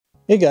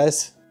Hey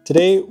guys,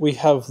 today we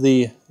have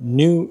the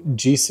new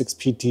G6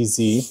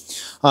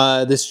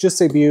 PTZ. This just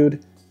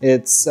debuted.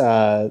 Its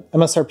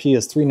MSRP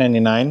is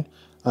 $399.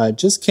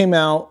 Just came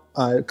out.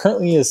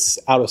 Currently is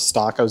out of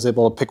stock. I was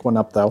able to pick one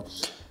up though.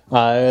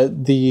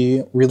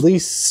 The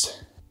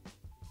released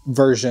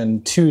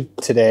version 2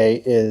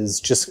 today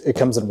is it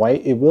comes in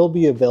white. It will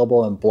be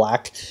available in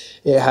black.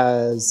 It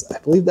has, I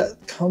believe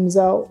that comes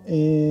out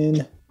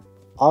in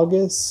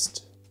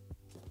August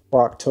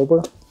or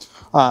October.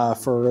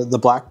 For the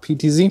black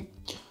PTZ.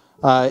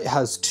 It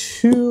has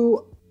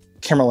two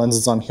camera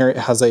lenses on here. It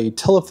has a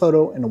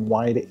telephoto and a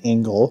wide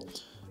angle.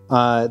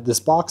 This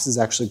box is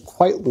actually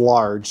quite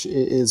large.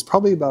 It is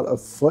probably about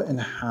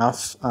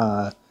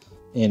 1.5 feet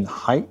in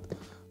height,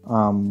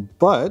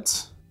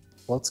 but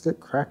let's get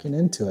cracking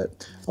into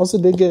it.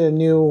 Also did get a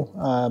new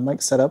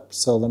mic setup,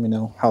 so let me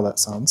know how that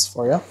sounds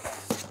for you.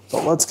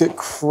 But let's get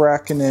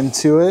cracking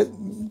into it.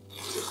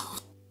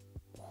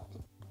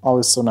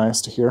 Always so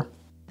nice to hear.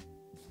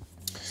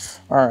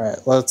 All right,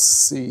 let's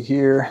see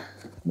here.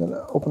 I'm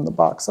gonna open the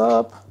box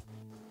up.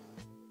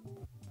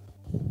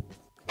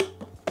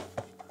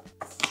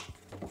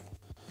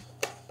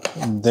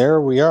 And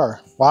there we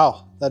are.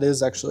 Wow, that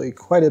is actually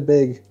quite a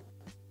big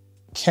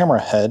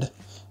camera head.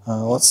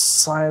 Let's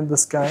slide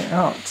this guy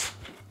out,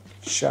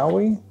 shall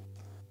we?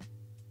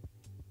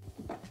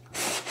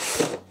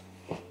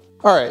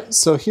 All right,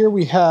 so here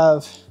we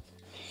have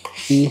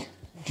the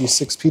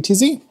G6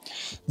 PTZ.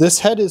 This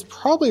head is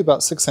probably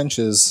about 6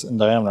 inches in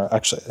diameter.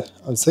 Actually,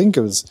 I think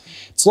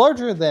it's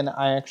larger than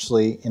I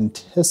actually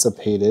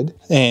anticipated.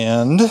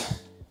 And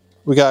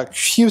we got a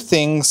few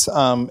things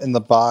in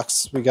the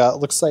box. We got,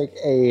 looks like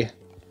a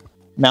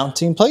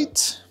mounting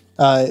plate.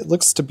 It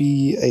looks to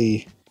be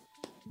I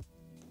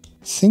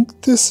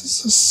think this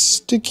is a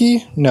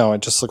sticky. No,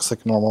 it just looks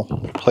like a normal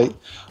plate.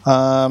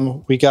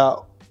 We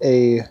got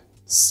a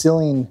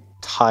ceiling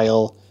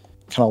tile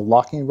kind of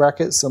locking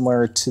bracket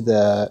similar to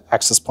the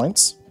access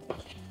points.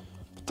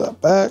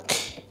 That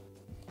back.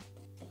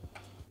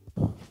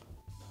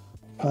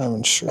 I'm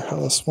not sure how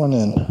this went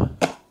in.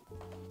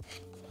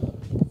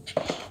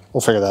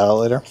 We'll figure that out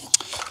later.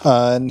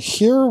 And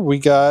here we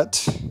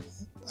got,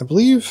 I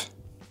believe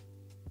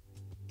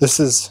this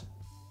is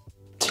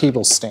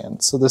table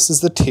stand. So this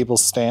is the table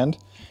stand,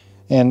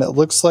 and it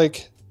looks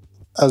like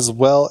as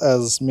well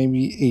as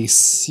maybe a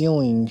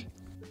ceiling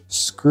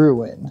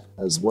screw in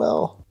as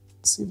well.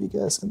 Let's see if you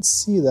guys can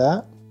see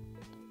that.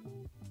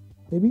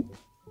 Maybe.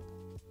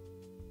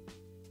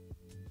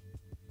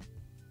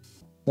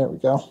 There we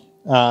go.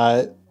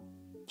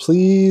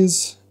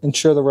 Please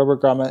ensure the rubber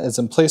grommet is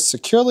in place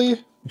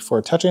securely before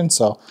touching.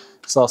 So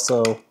it's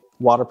also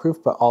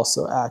waterproof, but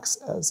also acts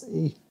as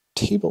a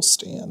table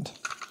stand.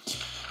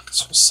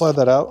 So we'll slide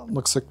that out.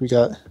 Looks like we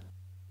got,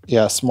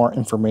 yeah, some more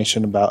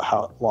information about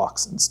how it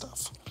locks and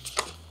stuff.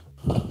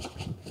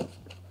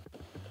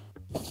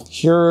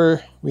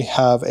 Here we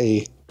have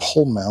a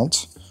pole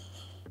mount.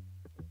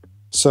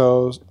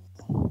 So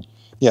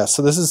yeah,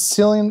 so this is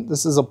ceiling,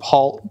 this is a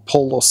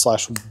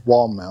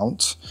pole/wall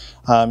mount.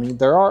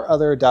 There are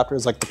other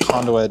adapters like the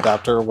conduit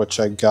adapter, which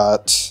I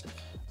got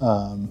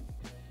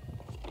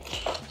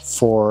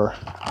for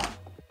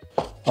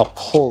a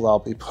pole I'll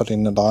be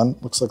putting it on.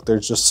 Looks like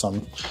there's just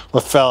some,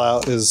 what fell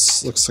out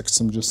looks like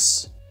some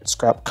just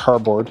scrap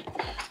cardboard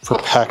for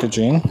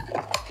packaging.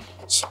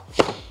 So,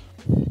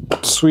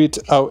 sweet.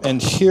 Oh, and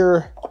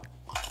here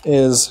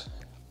is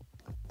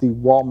the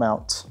wall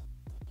mount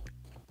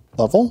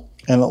level.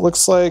 And it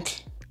looks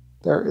like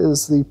there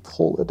is the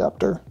pole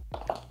adapter.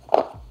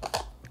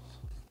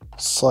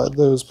 Slide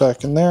those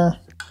back in there.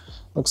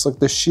 Looks like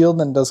the shield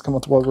then does come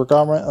with rubber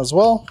grommet as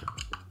well.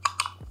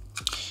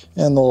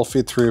 And the little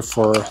feed through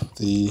for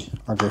the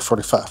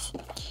RJ45.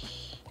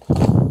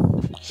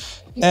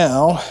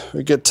 Now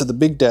we get to the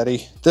big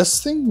daddy.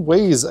 This thing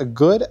weighs a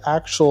good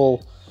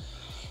actual,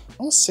 I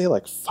want to say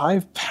like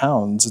 5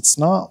 pounds. It's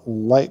not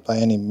light by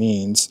any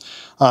means.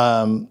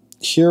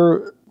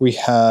 Here we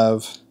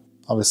have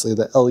obviously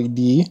the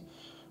LED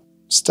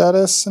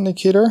status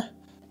indicator,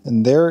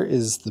 and there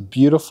is the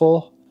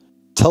beautiful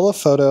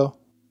telephoto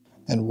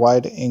and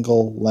wide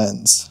angle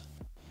lens.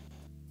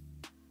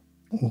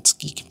 You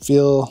can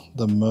feel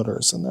the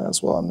motors in there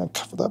as well. I'm going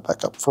to cover that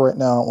back up for right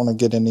now. I don't want to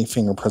get any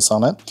fingerprints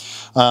on it.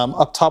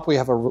 Up top we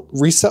have a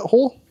reset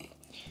hole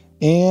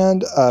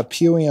and a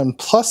POEN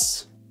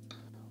Plus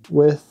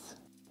with,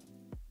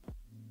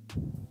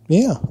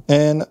 yeah,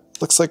 and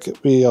looks like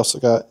we also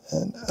got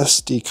an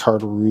SD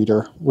card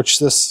reader, which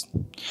this,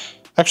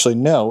 actually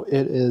no,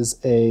 it is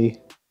a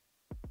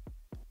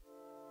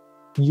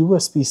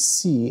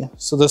USB-C.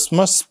 So this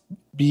must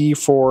be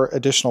for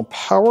additional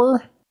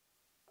power,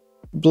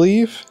 I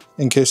believe,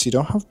 in case you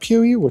don't have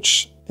PoE,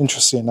 which,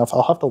 interesting enough,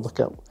 I'll have to look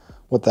at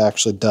what that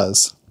actually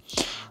does.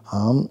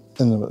 And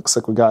it looks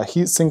like we got a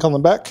heat sink on the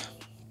back,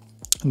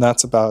 and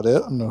that's about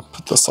it. I'm gonna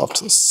put this off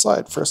to the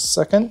side for a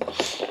second.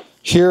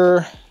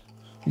 Here,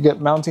 you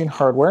get mounting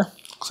hardware,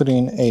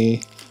 including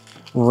a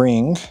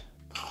ring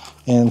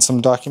and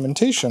some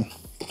documentation.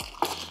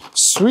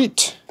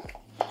 Sweet.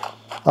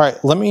 All right,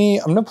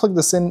 I'm gonna plug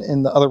this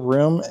in the other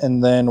room,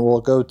 and then we'll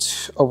go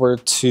over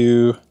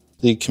to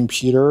the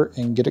computer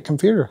and get it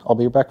configured. I'll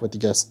be back with you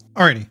guys.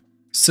 Alrighty,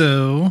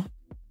 so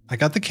I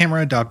got the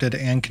camera adopted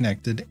and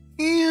connected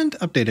and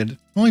updated. It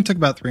only took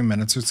about 3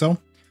 minutes or so.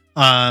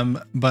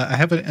 But I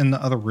have it in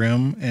the other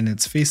room and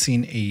it's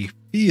facing a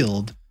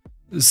field.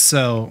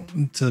 So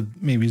to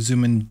maybe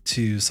zoom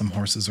into some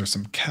horses or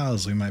some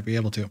cows, we might be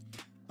able to.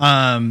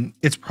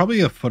 It's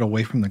probably a foot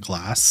away from the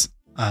glass.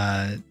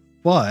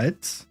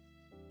 But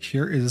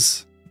here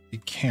is the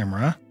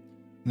camera.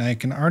 And I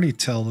can already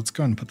tell, let's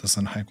go and put this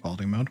on high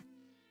quality mode.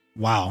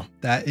 Wow,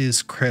 that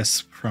is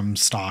crisp from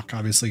stock.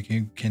 Obviously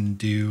you can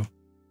do,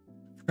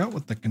 I forgot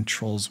what the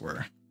controls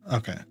were.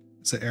 Okay,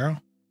 is it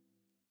arrow?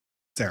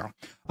 It's arrow.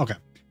 Okay,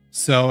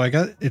 so I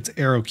got its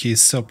arrow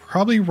keys. So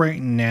probably right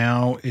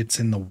now it's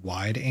in the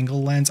wide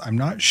angle lens. I'm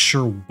not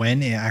sure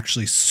when it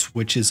actually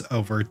switches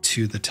over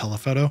to the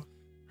telephoto.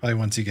 Probably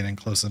once you get in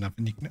close enough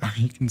and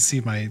you can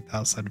see my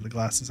outside of the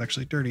glass is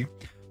actually dirty.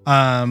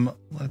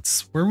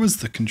 Where was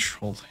the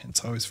control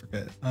hints? I always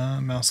forget.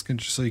 Mouse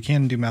control. So you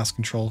can do mouse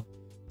control,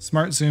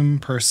 smart zoom,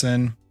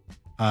 person,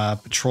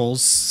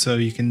 patrols. So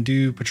you can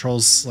do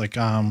patrols like,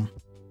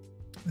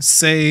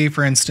 say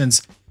for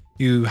instance,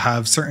 you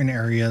have certain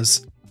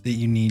areas that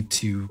you need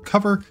to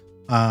cover,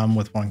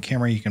 with one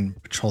camera. You can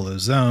patrol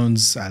those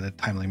zones at a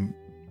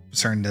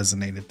certain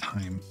designated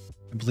time.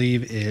 I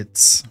believe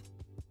it's,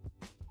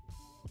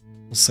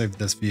 we'll save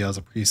this view as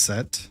a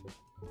preset.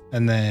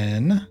 And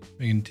then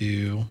we can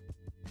do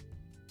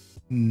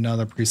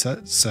another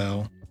preset.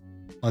 So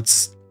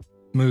let's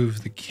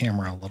move the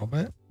camera a little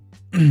bit.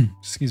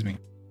 Excuse me.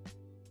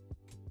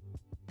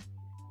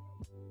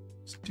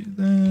 Let's do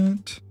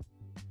that.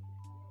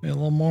 Maybe a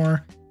little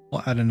more.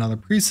 We'll add another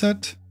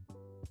preset.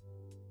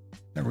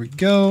 There we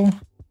go.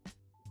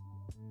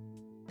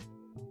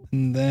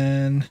 And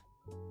then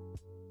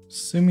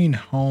assuming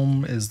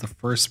home is the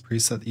first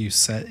preset that you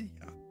set,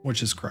 yeah,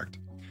 which is correct.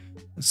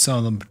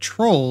 So the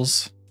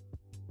patrols,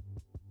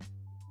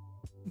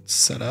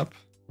 set up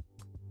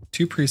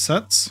 2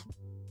 presets.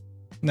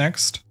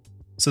 Next.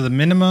 So the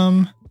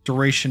minimum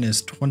duration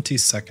is 20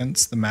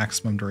 seconds. The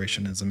maximum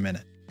duration is a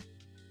minute.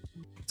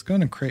 Let's go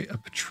ahead and create a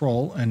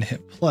patrol and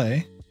hit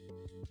play.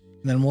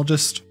 And then we'll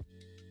just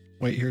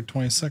wait here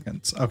 20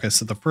 seconds. Okay,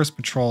 so the first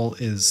patrol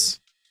is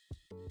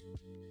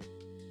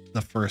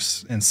the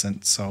first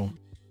instance. So I'm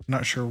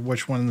not sure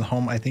which one in the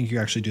home. I think you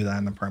actually do that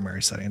in the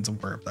primary settings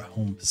of where the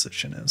home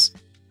position is.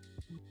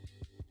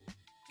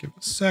 Give it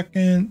a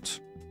second.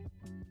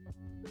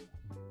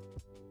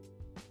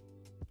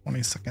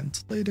 20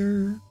 seconds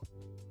later.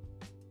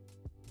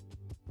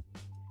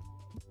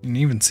 You can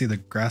even see the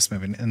grass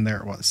moving, and there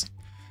it was.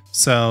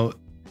 So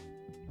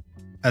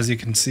as you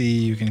can see,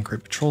 you can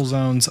create patrol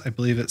zones. I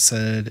believe it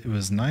said it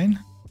was 9.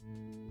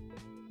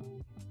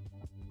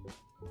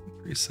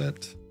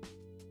 Preset.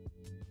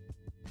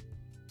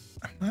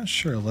 I'm not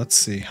sure. Let's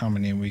see how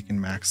many we can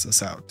max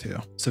this out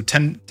to. So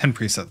 10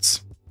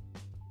 presets.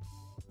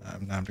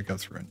 I'm gonna have to go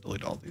through and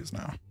delete all these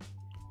now.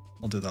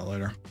 I'll do that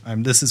later.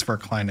 This is for a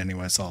client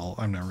anyway, so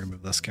I'm gonna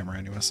remove this camera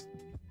anyways.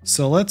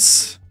 So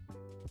let's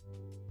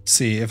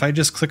see if I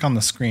just click on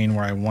the screen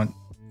where I want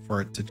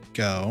for it to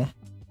go.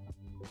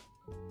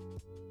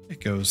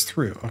 It goes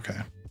through. Okay.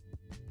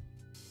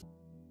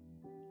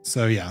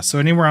 So yeah, so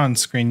anywhere on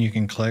screen you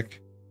can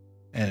click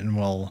and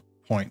we'll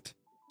point.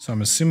 So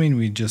I'm assuming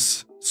we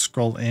just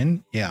scroll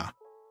in. Yeah.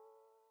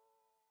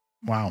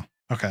 Wow.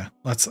 Okay.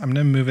 I'm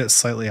gonna move it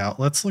slightly out.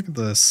 Let's look at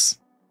this.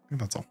 I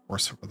think that's a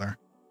horse over there.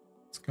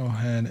 Let's go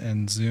ahead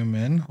and zoom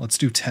in. Let's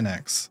do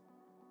 10x.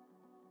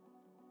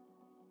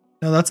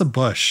 No, that's a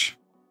bush.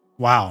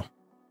 Wow.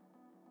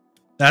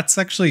 That's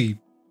actually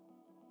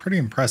pretty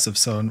impressive.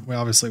 So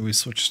we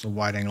switched to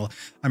wide angle.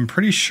 I'm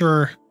pretty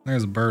sure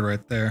there's a bird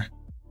right there.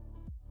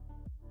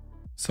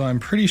 So I'm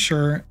pretty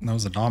sure that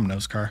was a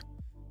Domino's car.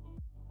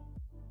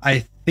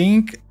 I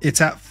think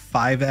it's at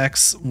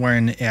 5x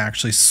when it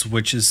actually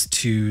switches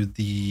to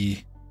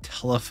the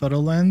telephoto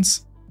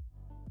lens.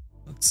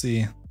 Let's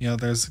see. Yeah,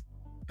 there's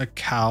a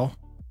cow.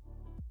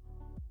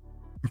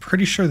 I'm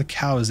pretty sure the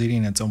cow is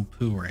eating its own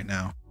poo right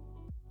now.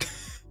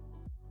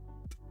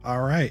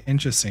 All right,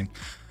 interesting.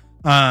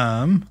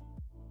 But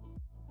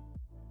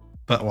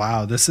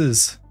wow, this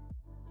is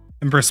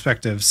in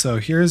perspective. So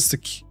here's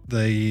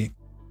the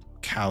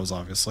cows,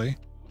 obviously.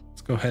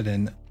 Let's go ahead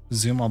and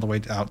zoom all the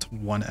way out to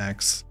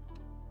 1x.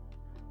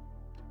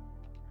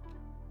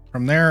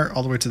 From there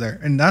all the way to there.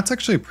 And that's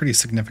actually a pretty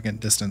significant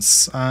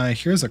distance.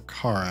 Here's a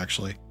car,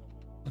 actually.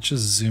 Let's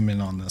just zoom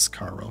in on this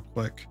car real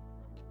quick.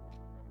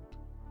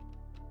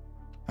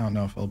 I don't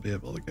know if I'll be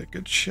able to get a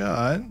good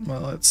shot.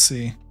 Well, let's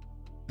see.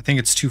 I think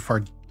it's too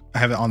far. I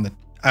have it on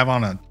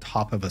a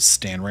top of a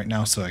stand right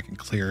now, so I can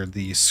clear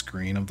the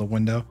screen of the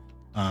window.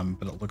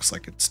 But it looks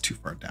like it's too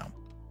far down,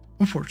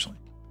 unfortunately.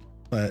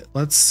 But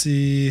let's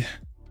see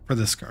for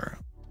this car.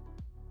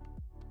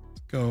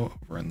 Let's go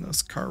over in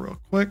this car real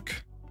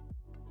quick.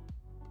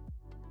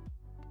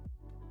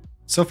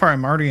 So far,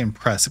 I'm already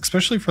impressed,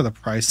 especially for the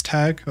price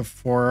tag of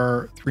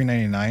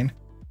 $399.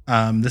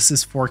 This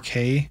is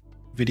 4K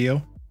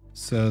video,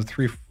 so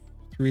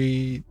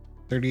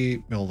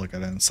 330. We'll look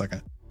at it in a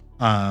second.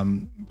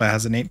 But it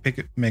has an 8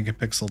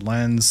 megapixel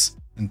lens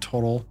in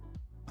total,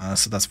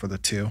 so that's for the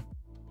two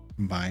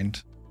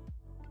combined.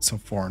 So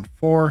 4 and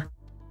 4.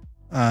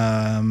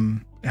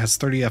 It has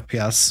 30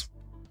 FPS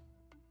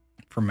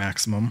for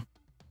maximum,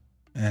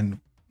 and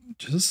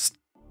just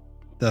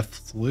the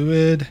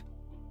fluid.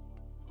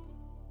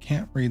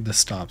 Can't read the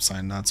stop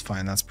sign. That's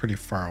fine. That's pretty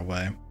far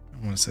away.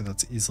 I want to say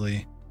that's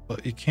easily,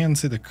 but you can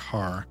see the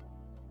car.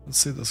 Let's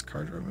see this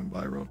car driving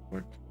by real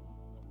quick.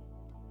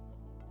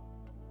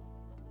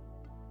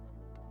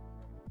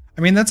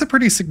 I mean, that's a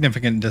pretty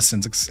significant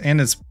distance, and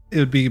it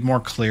would be more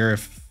clear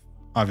if,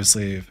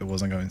 obviously, if it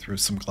wasn't going through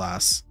some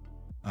glass.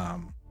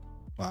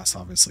 Glass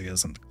obviously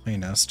isn't the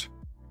cleanest,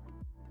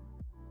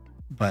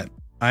 but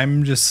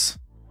I'm just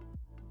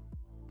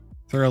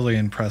thoroughly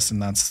impressed,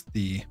 and that's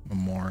the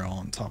memorial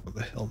on top of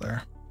the hill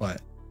there.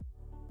 But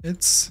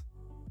it's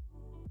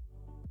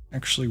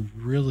actually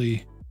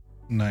really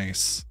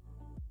nice.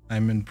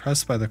 I'm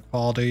impressed by the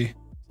quality. A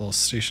little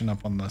station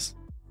up on this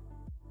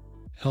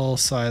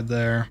hillside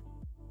there.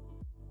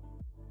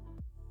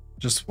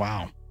 Just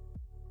wow.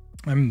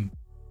 I'm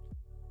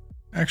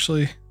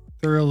actually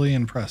thoroughly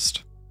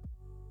impressed.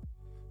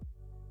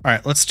 All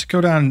right, let's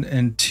go down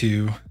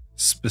into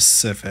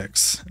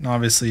specifics. And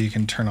obviously you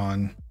can turn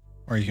on,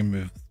 or you can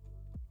move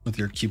with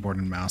your keyboard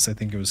and mouse. I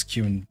think it was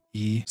Q and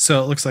E.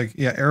 So it looks like,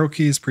 yeah, arrow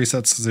keys,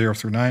 presets 0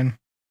 through 9.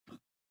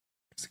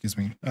 Excuse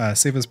me.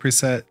 Save as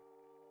preset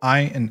I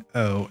and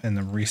O, and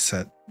then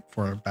reset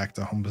for back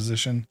to home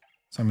position.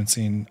 So I'm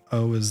seeing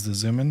O is the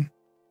zoom in.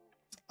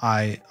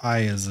 I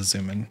is the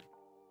zoom in.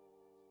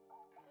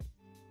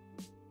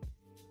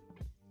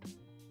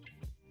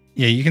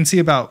 Yeah, you can see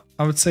about,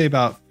 I would say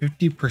about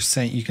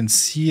 50%. You can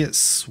see it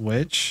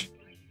switch.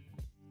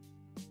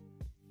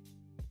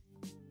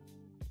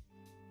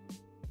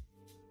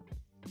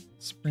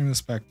 Let's bring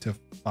this back to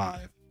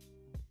 5.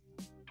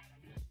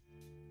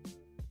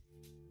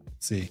 Let's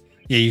see.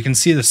 Yeah, you can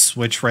see the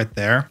switch right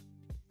there.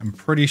 I'm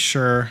pretty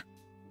sure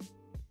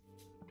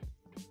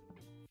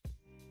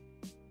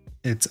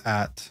it's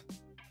at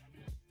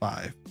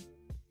 5.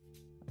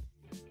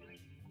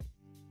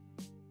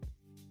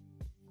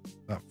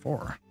 At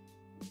 4.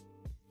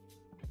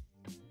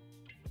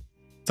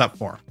 It's at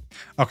 4.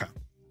 Okay.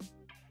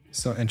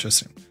 So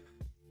interesting.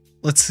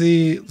 Let's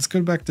see. Let's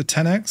go back to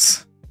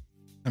 10x.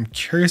 I'm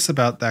curious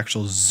about the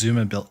actual zoom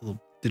ability,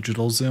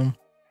 digital zoom.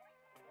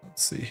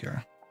 Let's see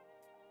here.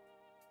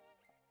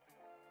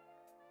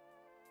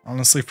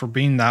 Honestly, for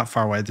being that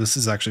far away, this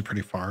is actually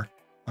pretty far.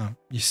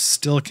 You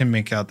still can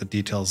make out the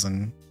details,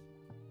 and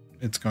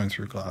it's going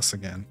through glass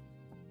again.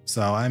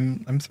 So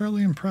I'm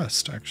thoroughly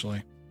impressed,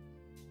 actually.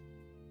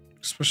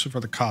 Especially for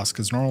the cost,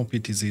 because normal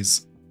PTZ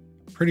is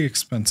pretty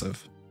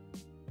expensive.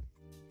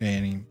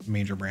 Any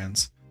major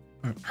brands.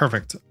 Right,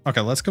 perfect.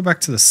 Okay, let's go back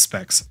to the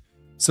specs.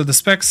 So the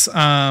specs,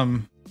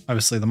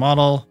 obviously the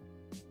model,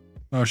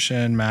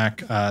 motion, Mac,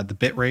 the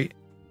bit rate.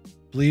 I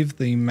believe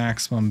the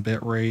maximum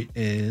bit rate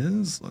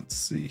is, let's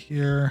see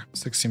here,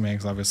 60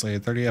 megs, obviously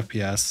 30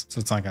 FPS.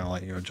 So it's not going to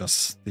let you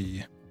adjust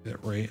the bit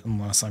rate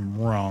unless I'm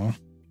wrong.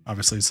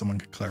 Obviously someone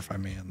could clarify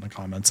me in the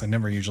comments. I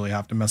never usually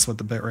have to mess with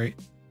the bit rate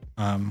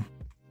on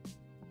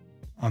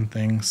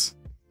things.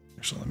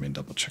 Actually, let me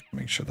double check to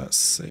make sure that's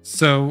safe.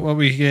 So what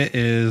we get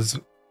is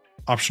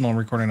optional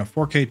recording of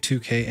 4K,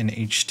 2K, and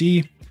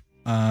HD.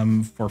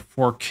 For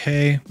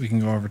 4K, we can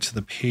go over to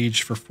the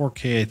page. For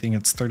 4K, I think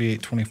it's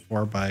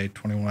 3824 by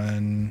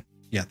 21.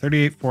 Yeah,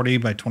 3840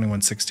 by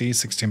 2160,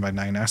 16 by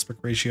 9 aspect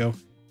ratio,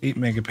 8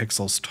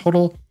 megapixels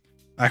total.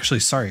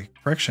 Actually, sorry,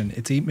 correction.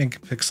 It's 8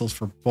 megapixels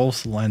for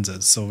both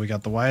lenses. So we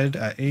got the wide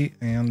at 8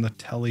 and the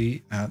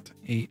tele at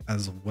 8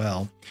 as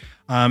well.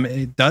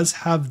 It does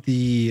have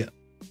the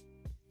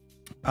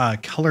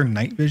color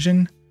night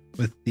vision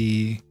with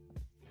the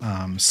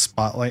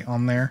spotlight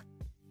on there.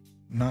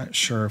 I'm not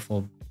sure if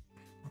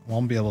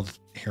won't be able to.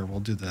 Here, we'll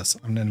do this.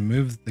 I'm going to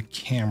move the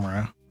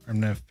camera. I'm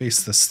going to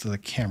face this to the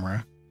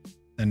camera,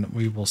 and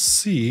we will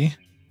see if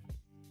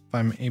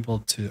I'm able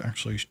to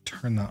actually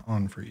turn that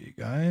on for you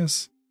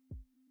guys.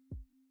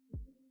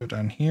 Go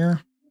down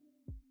here.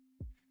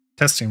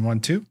 Testing 1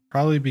 2.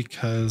 Probably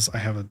because I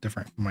have a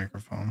different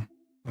microphone.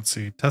 Let's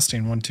see.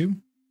 Testing 1 2.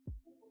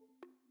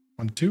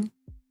 1 2.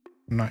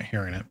 I'm not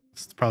hearing it.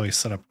 It's probably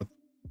set up with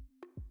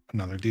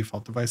another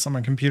default device on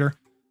my computer.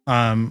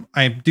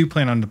 I do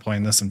plan on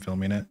deploying this and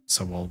filming it,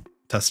 so we'll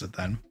test it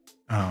then.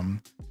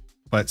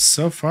 But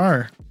so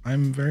far,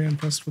 I'm very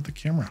impressed with the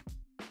camera.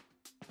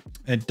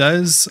 It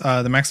does,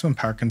 the maximum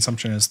power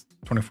consumption is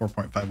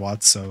 24.5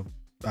 watts, so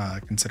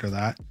consider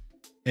that.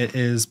 It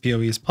is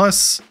PoEs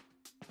Plus,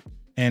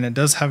 and it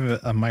does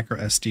have a micro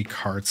SD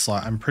card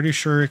slot. I'm pretty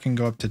sure it can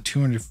go up to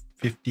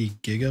 250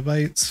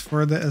 gigabytes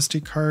for the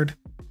SD card.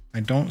 I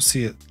don't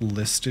see it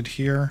listed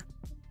here.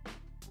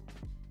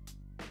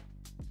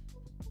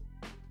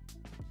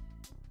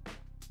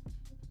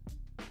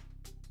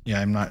 Yeah,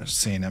 I'm not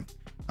seeing it.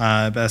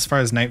 But as far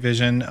as night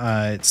vision,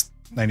 it's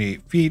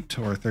 98 feet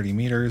or 30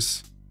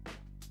 meters.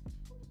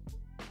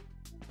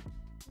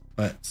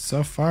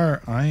 so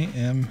far I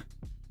am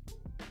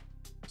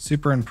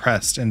super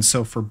impressed. And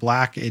so for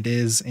black, it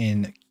is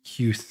in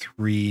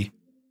Q3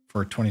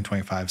 for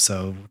 2025.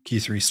 So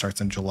Q3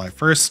 starts on July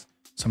 1st.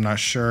 So I'm not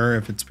sure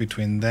if it's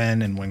between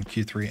then and when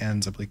Q3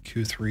 ends. I believe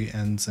Q3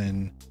 ends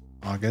in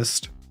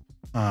August.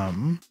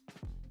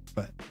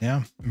 But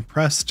yeah,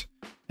 impressed.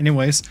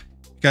 Anyways, if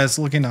you guys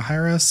looking to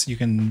hire us, you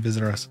can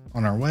visit us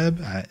on our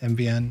web at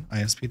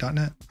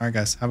mvnisp.net. All right,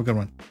 guys, have a good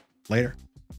one. Later.